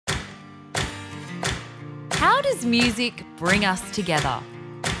How does music bring us together?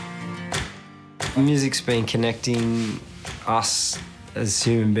 Music's been connecting us as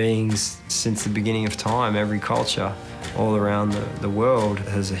human beings since the beginning of time. Every culture all around the world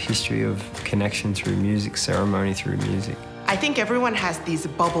has a history of connection through music, ceremony through music. I think everyone has these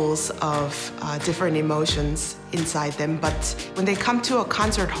bubbles of different emotions inside them, but when they come to a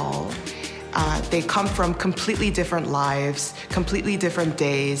concert hall, they come from completely different lives, completely different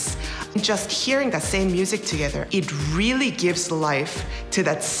days. Just hearing that same music together, it really gives life to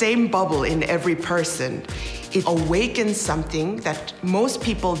that same bubble in every person. It awakens something that most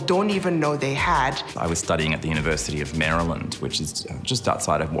people don't even know they had. I was studying at the University of Maryland, which is just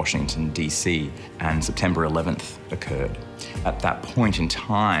outside of Washington, D.C., and September 11th occurred. At that point in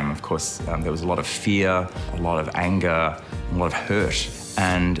time, of course, there was a lot of fear, a lot of anger, a lot of hurt.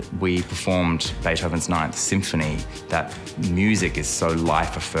 And we performed Beethoven's Ninth Symphony. That music is so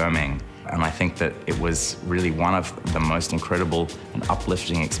life-affirming. And I think that it was really one of the most incredible and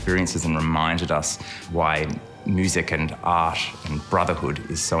uplifting experiences and reminded us why music and art and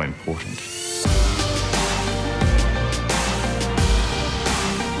brotherhood is so important.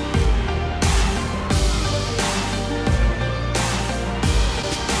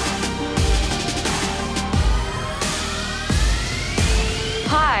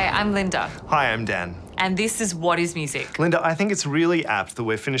 Hi, I'm Linda. Hi, I'm Dan. And this is What is Music? Linda, I think it's really apt that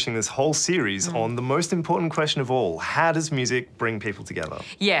we're finishing this whole series on the most important question of all. How does music bring people together?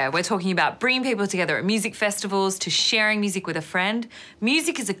 Yeah, we're talking about bringing people together at music festivals, to sharing music with a friend.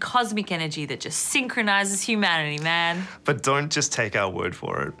 Music is a cosmic energy that just synchronizes humanity, man. But don't just take our word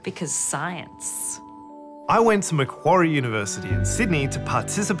for it. Because science. I went to Macquarie University in Sydney to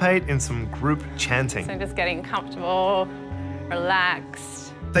participate in some group chanting. So just getting comfortable, relaxed.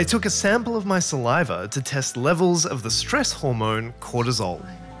 They took a sample of my saliva to test levels of the stress hormone cortisol.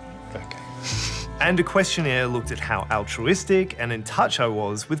 Okay. And a questionnaire looked at how altruistic and in touch I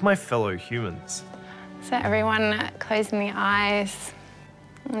was with my fellow humans. So everyone closing the eyes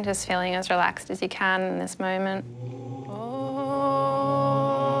and just feeling as relaxed as you can in this moment.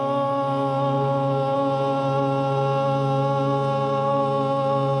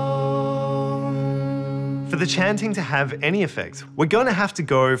 For the chanting to have any effect, we're going to have to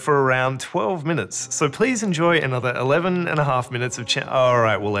go for around 12 minutes. So please enjoy another 11 and a half minutes of chant. All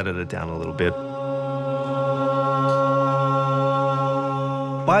right, we'll edit it down a little bit.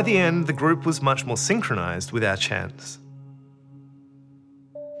 By the end, the group was much more synchronized with our chants.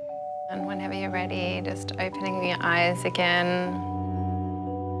 And whenever you're ready, just opening your eyes again.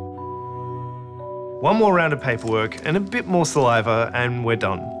 One more round of paperwork and a bit more saliva and we're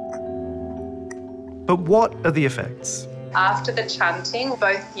done. But what are the effects? After the chanting,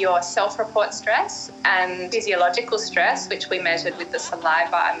 both your self-report stress and physiological stress, which we measured with the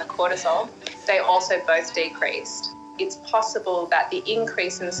saliva and the cortisol, they also both decreased. It's possible that the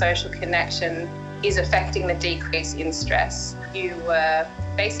increase in social connection is affecting the decrease in stress. You were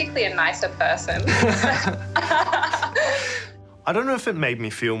basically a nicer person. I don't know if it made me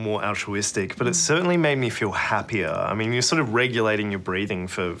feel more altruistic, but it certainly made me feel happier. I mean, you're sort of regulating your breathing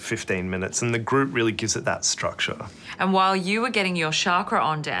for 15 minutes and the group really gives it that structure. And while you were getting your chakra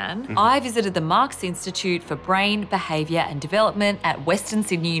on, Dan, I visited the Marks Institute for Brain, Behaviour and Development at Western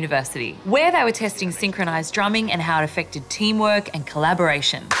Sydney University, where they were testing synchronised drumming and how it affected teamwork and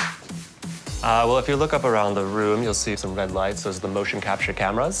collaboration. Well, if you look up around the room, you'll see some red lights. Those are the motion capture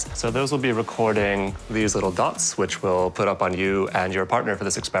cameras. So those will be recording these little dots, which we'll put up on you and your partner for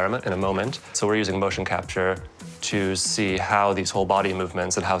this experiment in a moment. So we're using motion capture to see how these whole body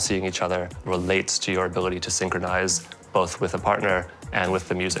movements and how seeing each other relates to your ability to synchronize both with a partner and with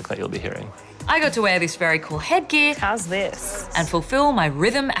the music that you'll be hearing. I got to wear this very cool headgear. How's this? And fulfill my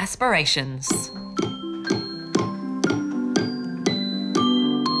rhythm aspirations.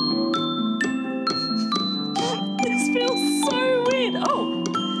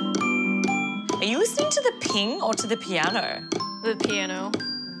 Are you listening to the ping or to the piano? The piano.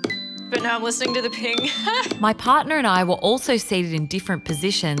 But now I'm listening to the ping. My partner and I were also seated in different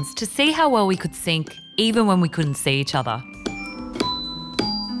positions to see how well we could sync, even when we couldn't see each other.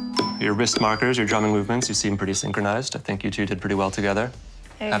 Your wrist markers, your drumming movements, you seem pretty synchronized. I think you two did pretty well together,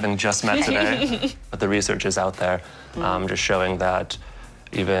 having just met today. But the research is out there, just showing that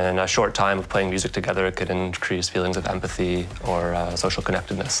even a short time of playing music together could increase feelings of empathy or social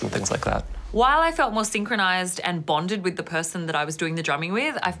connectedness and things like that. While I felt more synchronised and bonded with the person that I was doing the drumming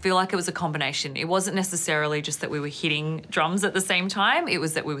with, I feel like it was a combination. It wasn't necessarily just that we were hitting drums at the same time, it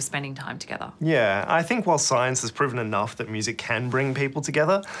was that we were spending time together. Yeah, I think while science has proven enough that music can bring people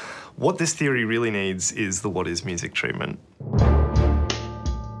together, what this theory really needs is the what is music treatment.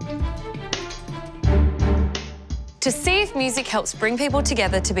 To see if music helps bring people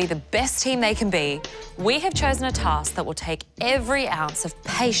together to be the best team they can be, we have chosen a task that will take every ounce of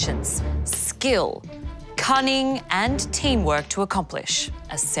patience, skill, cunning and teamwork to accomplish: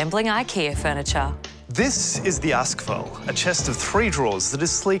 assembling IKEA furniture. This is the Askfall, a chest of 3 drawers that is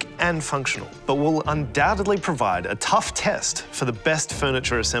sleek and functional, but will undoubtedly provide a tough test for the best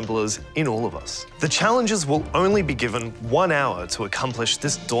furniture assemblers in all of us. The challengers will only be given 1 hour to accomplish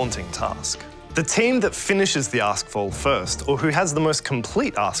this daunting task. The team that finishes the Askfall first, or who has the most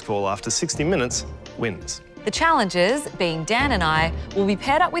complete Askfall after 60 minutes, wins. The challengers, being Dan and I, will be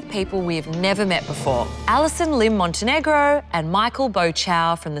paired up with people we have never met before. Alison Lim Montenegro and Michael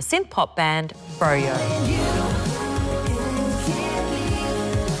Bochow from the synthpop band Froyo.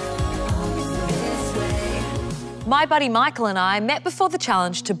 My buddy Michael and I met before the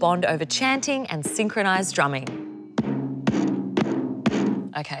challenge to bond over chanting and synchronised drumming.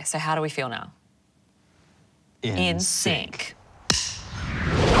 Okay, so how do we feel now? In sync.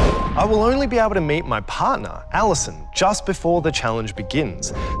 I will only be able to meet my partner, Alison, just before the challenge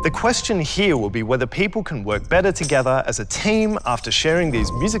begins. The question here will be whether people can work better together as a team after sharing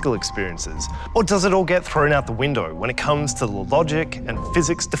these musical experiences, or does it all get thrown out the window when it comes to the logic and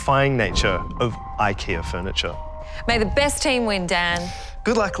physics-defying nature of IKEA furniture? May the best team win, Dan.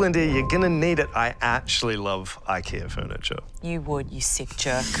 Good luck, Linda. You're gonna need it. I actually love IKEA furniture. You would, you sick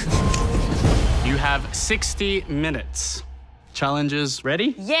jerk. You have 60 minutes. Challengers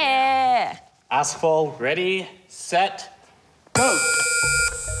ready? Yeah! Askfall, ready, set, go!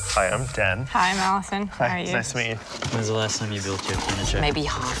 Hi, I'm Dan. Hi, I'm Alison. How are you? Nice to meet you. When's the last time you built your furniture? Maybe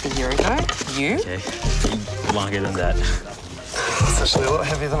half a year ago. You? Okay, longer than that. It's actually a lot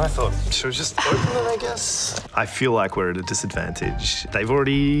heavier than I thought. Should we just open it, I guess? I feel like we're at a disadvantage. They've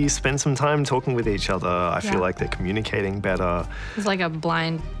already spent some time talking with each other. I feel like they're communicating better. It's like a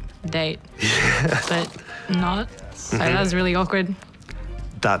blind date, but not. So that was really awkward.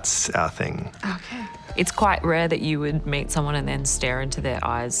 That's our thing. Okay. It's quite rare that you would meet someone and then stare into their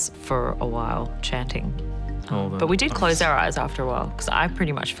eyes for a while chanting. But we did close our eyes after a while because I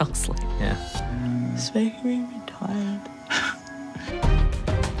pretty much fell asleep. Yeah. It's making me tired.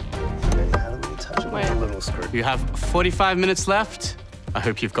 Wait. A little screw. You have 45 minutes left. I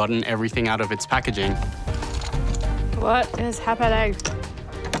hope you've gotten everything out of its packaging. What is happening?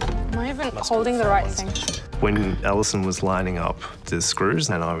 Am I even holding the right thing? When Alison was lining up the screws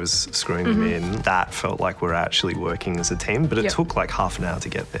and I was screwing them in, that felt like we're actually working as a team, but it took like half an hour to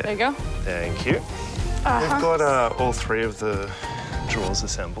get there. There you go. Thank you. We've got all 3 of the drawers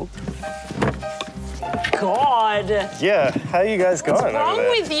assembled. God! Yeah, how are you guys going? What's wrong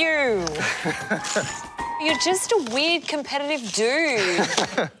with you? You're just a weird competitive dude.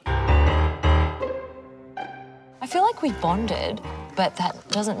 I feel like we bonded, but that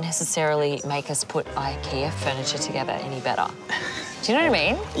doesn't necessarily make us put IKEA furniture together any better. Do you know what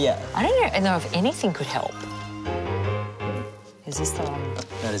I mean? Yeah. I don't know if anything could help. Is this the one?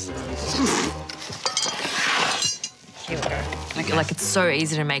 That is the one. Here we go. Like it's so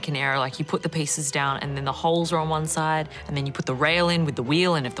easy to make an error. Like you put the pieces down and then the holes are on one side and then you put the rail in with the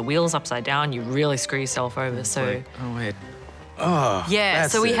wheel, and if the wheel's upside down, you really screw yourself over, so... Like, oh, wait. Oh, yeah,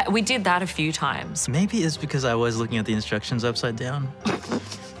 so we did that a few times. Maybe it's because I was looking at the instructions upside down.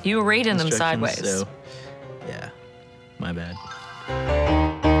 You were reading them sideways. So, yeah, my bad.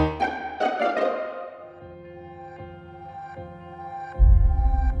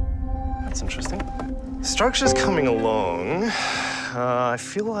 That's interesting. Structure's coming along. I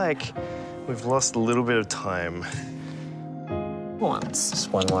feel like we've lost a little bit of time. Once.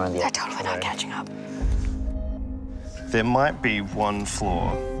 Just one more on the They're totally not catching up. There might be one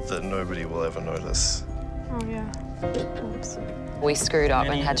flaw that nobody will ever notice. Oh, yeah. Oops. We screwed up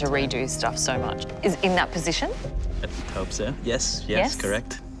and had to redo stuff so much. Is in that position? I hope so. Yes,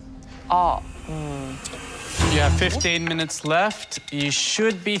 correct. Oh. You have 15 minutes left. You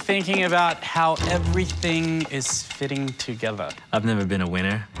should be thinking about how everything is fitting together. I've never been a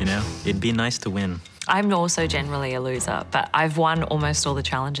winner, you know? It'd be nice to win. I'm also generally a loser, but I've won almost all the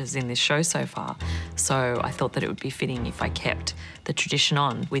challenges in this show so far. So I thought that it would be fitting if I kept the tradition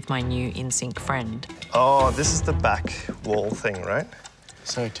on with my new in-sync friend. Oh, this is the back wall thing, right?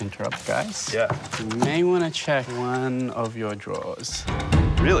 Sorry to interrupt, guys. Yeah. You may want to check one of your drawers.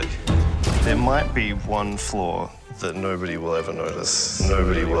 Really? There might be one flaw that nobody will ever notice.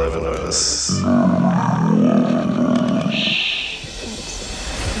 Nobody will ever notice.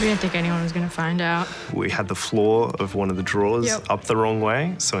 We didn't think anyone was going to find out. We had the floor of one of the drawers up the wrong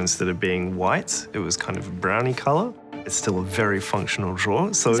way, so instead of being white, it was kind of a brownie colour. It's still a very functional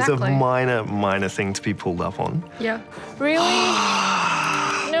drawer, so it's a minor thing to be pulled up on. Yeah. Really?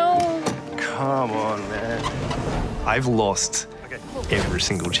 No. Come on, man. I've lost every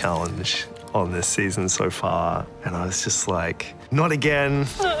single challenge on this season so far, and I was just like, not again.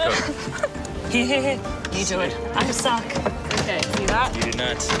 You do it. I suck. Okay, see that? You do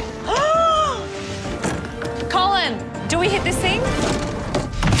not. Colin, do we hit this thing?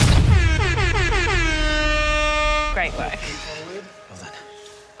 Great work.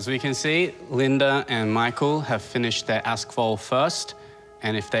 As we can see, Linda and Michael have finished their ask fall first,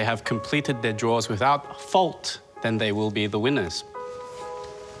 and if they have completed their draws without fault, then they will be the winners.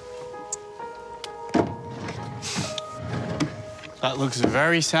 That looks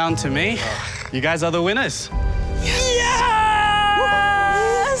very sound to me. You guys are the winners. Yes!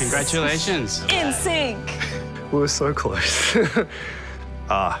 Congratulations. In sync. We were so close. It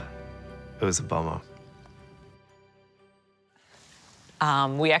was a bummer.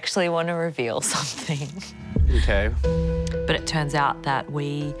 We actually want to reveal something. Okay. But it turns out that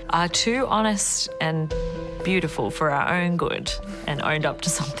we are too honest and beautiful for our own good and owned up to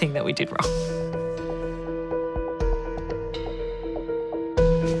something that we did wrong.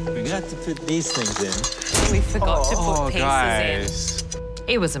 We got to put these things in. We forgot to put pieces guys. in.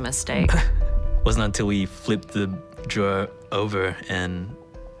 It was a mistake. Wasn't until we flipped the drawer over and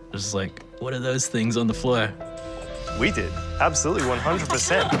it was like, what are those things on the floor? We did, absolutely,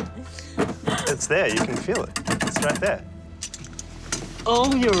 100%. It's there, you can feel it. It's right there.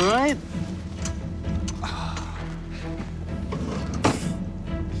 Oh, you're right.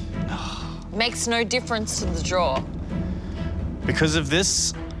 Makes no difference to the draw. Because of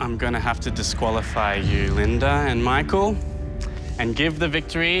this, I'm going to have to disqualify you, Linda and Michael, and give the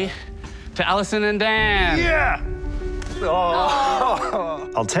victory to Alison and Dan. Yeah! Oh.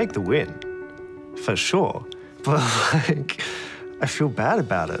 I'll take the win, for sure. But, like, I feel bad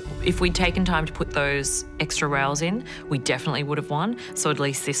about it. If we'd taken time to put those extra rails in, we definitely would have won. So at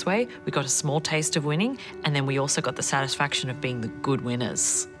least this way, we got a small taste of winning, and then we also got the satisfaction of being the good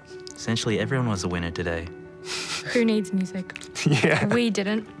winners. Essentially, everyone was a winner today. Who needs music? Yeah. We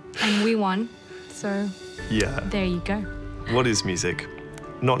didn't, and we won. So Yeah. there you go. What is music?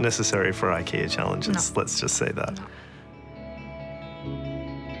 Not necessary for IKEA challenges, let's just say that.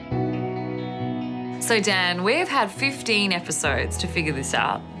 So Dan, we've had 15 episodes to figure this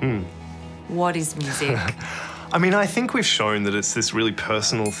out. What is music? I mean, I think we've shown that it's this really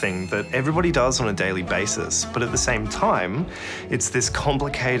personal thing that everybody does on a daily basis, but at the same time, it's this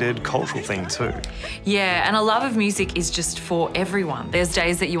complicated cultural thing too. Yeah, and a love of music is just for everyone. There's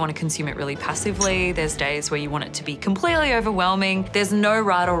days that you want to consume it really passively. There's days where you want it to be completely overwhelming. There's no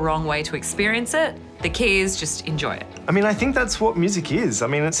right or wrong way to experience it. The key is just enjoy it. I mean, I think that's what music is. I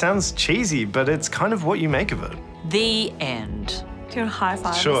mean, it sounds cheesy, but it's kind of what you make of it. The end. Do you want a high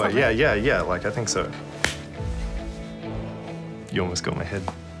five? Sure, yeah, like I think so. You almost got my head.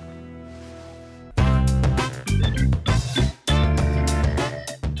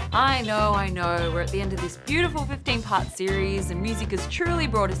 I know. We're at the end of this beautiful 15-part series and music has truly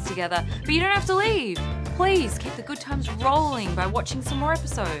brought us together, but you don't have to leave. Please keep the good times rolling by watching some more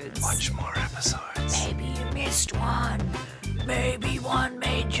episodes. Watch more episodes. Maybe you missed one. Maybe one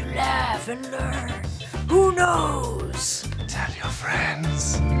made you laugh and learn. Who knows? Tell your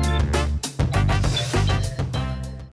friends.